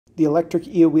the electric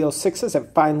EEW 6s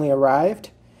have finally arrived.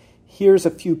 Here's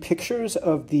a few pictures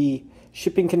of the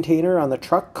shipping container on the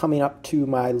truck coming up to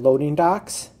my loading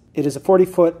docks. It is a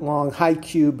 40-foot long high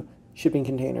cube shipping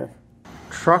container.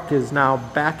 Truck is now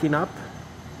backing up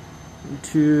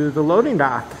to the loading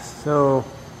dock, so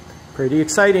pretty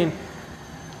exciting.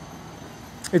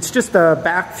 It's just the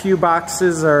back few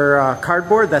boxes are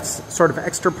cardboard, that's sort of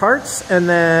extra parts, and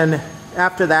then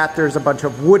after that there's a bunch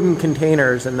of wooden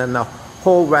containers, and then the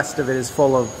whole rest of it is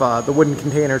full of the wooden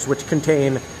containers which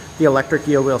contain the electric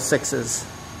EEW 6s.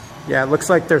 Yeah, it looks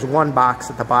like there's one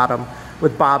box at the bottom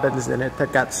with bobbins in it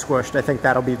that got squished. I think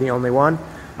that'll be the only one.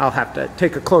 I'll have to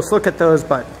take a close look at those,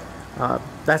 but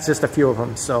that's just a few of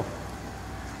them. So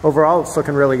overall, it's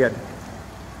looking really good.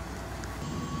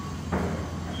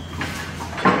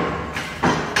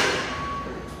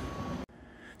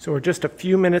 So we're just a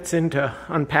few minutes into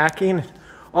unpacking.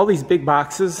 All these big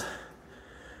boxes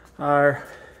are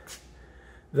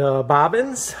the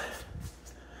bobbins.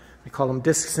 We call them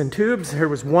discs and tubes. There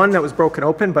was one that was broken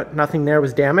open, but nothing there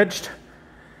was damaged.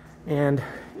 And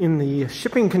in the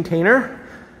shipping container,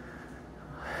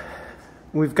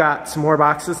 we've got some more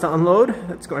boxes to unload.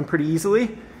 That's going pretty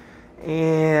easily.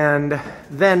 And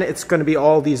then it's going to be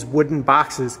all these wooden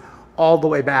boxes all the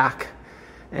way back.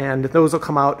 And those will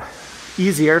come out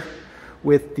easier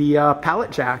with the pallet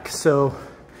jack. So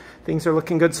things are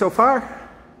looking good so far.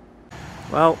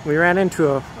 Well, we ran into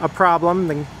a problem.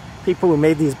 The people who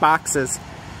made these boxes,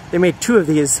 they made two of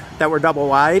these that were double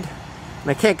wide. And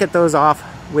I can't get those off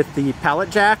with the pallet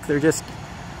jack. They're just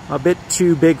a bit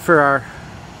too big for our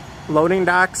loading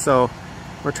dock. So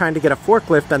we're trying to get a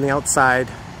forklift on the outside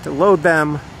to load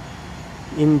them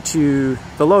into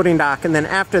the loading dock. And then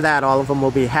after that, all of them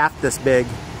will be half this big.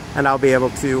 And I'll be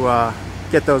able to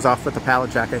get those off with the pallet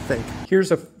jack, I think.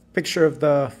 Here's a picture of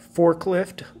the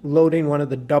forklift loading one of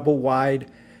the double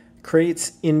wide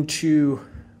crates into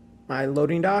my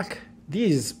loading dock.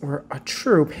 These were a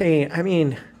true pain. I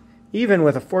mean, even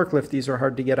with a forklift, these were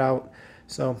hard to get out.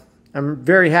 So I'm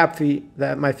very happy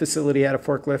that my facility had a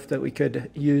forklift that we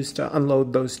could use to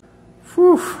unload those.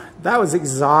 Whew, that was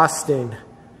exhausting.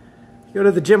 Go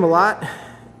to the gym a lot,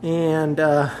 and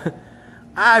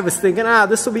I was thinking,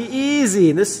 this will be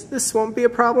easy. This won't be a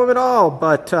problem at all.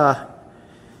 But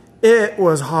it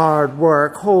was hard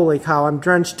work. Holy cow, I'm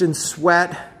drenched in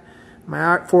sweat.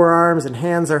 My forearms and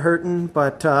hands are hurting,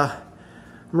 but I'm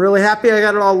really happy I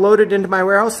got it all loaded into my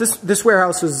warehouse. This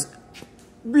warehouse was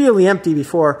really empty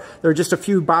before. There were just a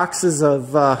few boxes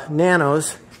of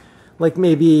nanos, like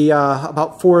maybe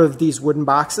about 4 of these wooden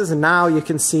boxes. And now you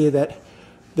can see that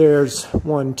there's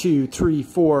 1, 2, 3,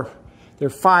 4. They're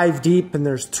 5 deep, and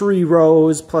there's 3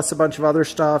 rows plus a bunch of other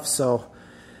stuff. So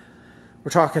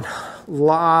we're talking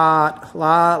lot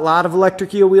of electric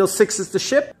EEW 6s to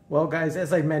ship. Well, guys,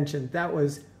 as I mentioned, that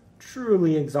was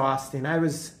truly exhausting. I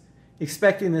was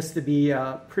expecting this to be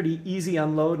a pretty easy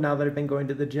unload now that I've been going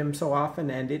to the gym so often,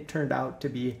 and it turned out to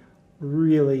be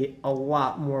really a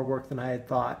lot more work than I had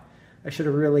thought. I should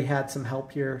have really had some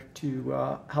help here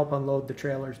to help unload the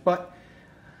trailers, but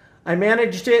I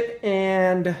managed it,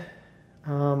 and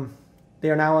they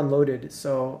are now unloaded,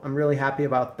 so I'm really happy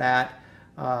about that.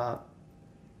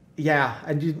 Yeah,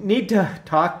 I need to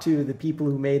talk to the people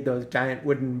who made those giant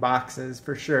wooden boxes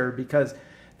for sure, because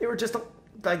they were just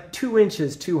like 2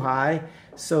 inches too high,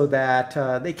 so that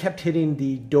they kept hitting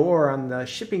the door on the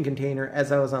shipping container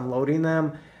as I was unloading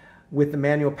them with the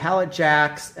manual pallet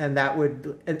jacks, and that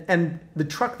would, and the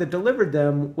truck that delivered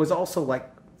them was also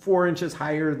like 4 inches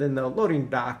higher than the loading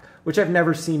dock, which I've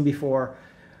never seen before,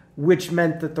 which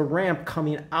meant that the ramp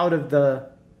coming out of the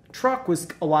truck was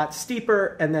a lot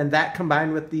steeper, and then that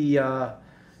combined with the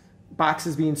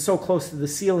boxes being so close to the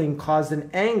ceiling caused an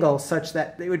angle such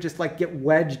that they would just like get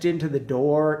wedged into the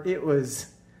door. It was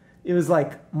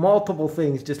like multiple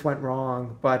things just went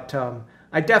wrong, but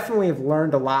I definitely have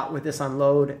learned a lot with this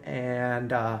unload,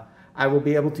 and I will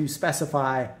be able to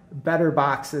specify better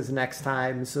boxes next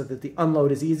time so that the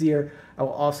unload is easier. I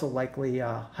will also likely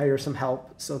hire some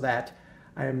help so that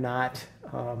I am not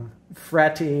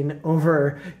fretting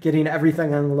over getting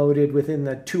everything unloaded within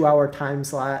the 2-hour time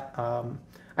slot.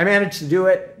 I managed to do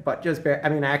it, but just I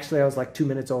mean, actually I was like 2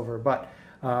 minutes over, but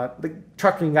the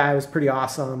trucking guy was pretty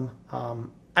awesome.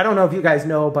 I don't know if you guys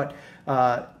know, but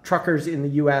truckers in the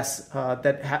US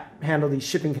that handle these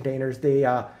shipping containers, they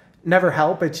never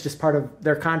help. It's just part of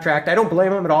their contract. I don't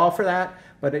blame them at all for that,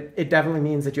 but it definitely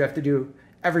means that you have to do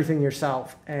everything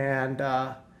yourself. And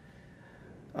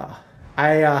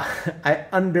I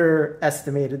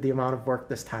underestimated the amount of work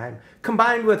this time,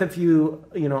 combined with a few,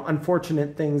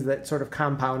 unfortunate things that sort of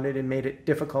compounded and made it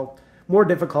more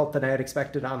difficult than I had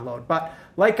expected to unload. But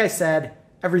like I said,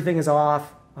 everything is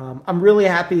off. I'm really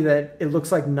happy that it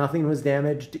looks like nothing was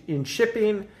damaged in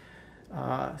shipping.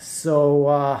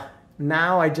 So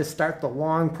now I just start the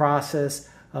long process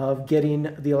of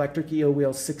getting the electric EO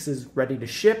Wheel 6s ready to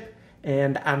ship.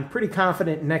 And I'm pretty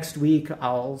confident next week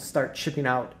I'll start shipping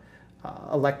out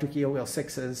electric EO Wheel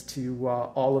 6s to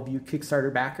all of you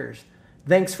Kickstarter backers.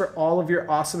 Thanks for all of your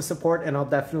awesome support, and I'll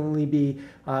definitely be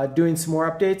doing some more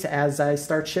updates as I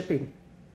start shipping.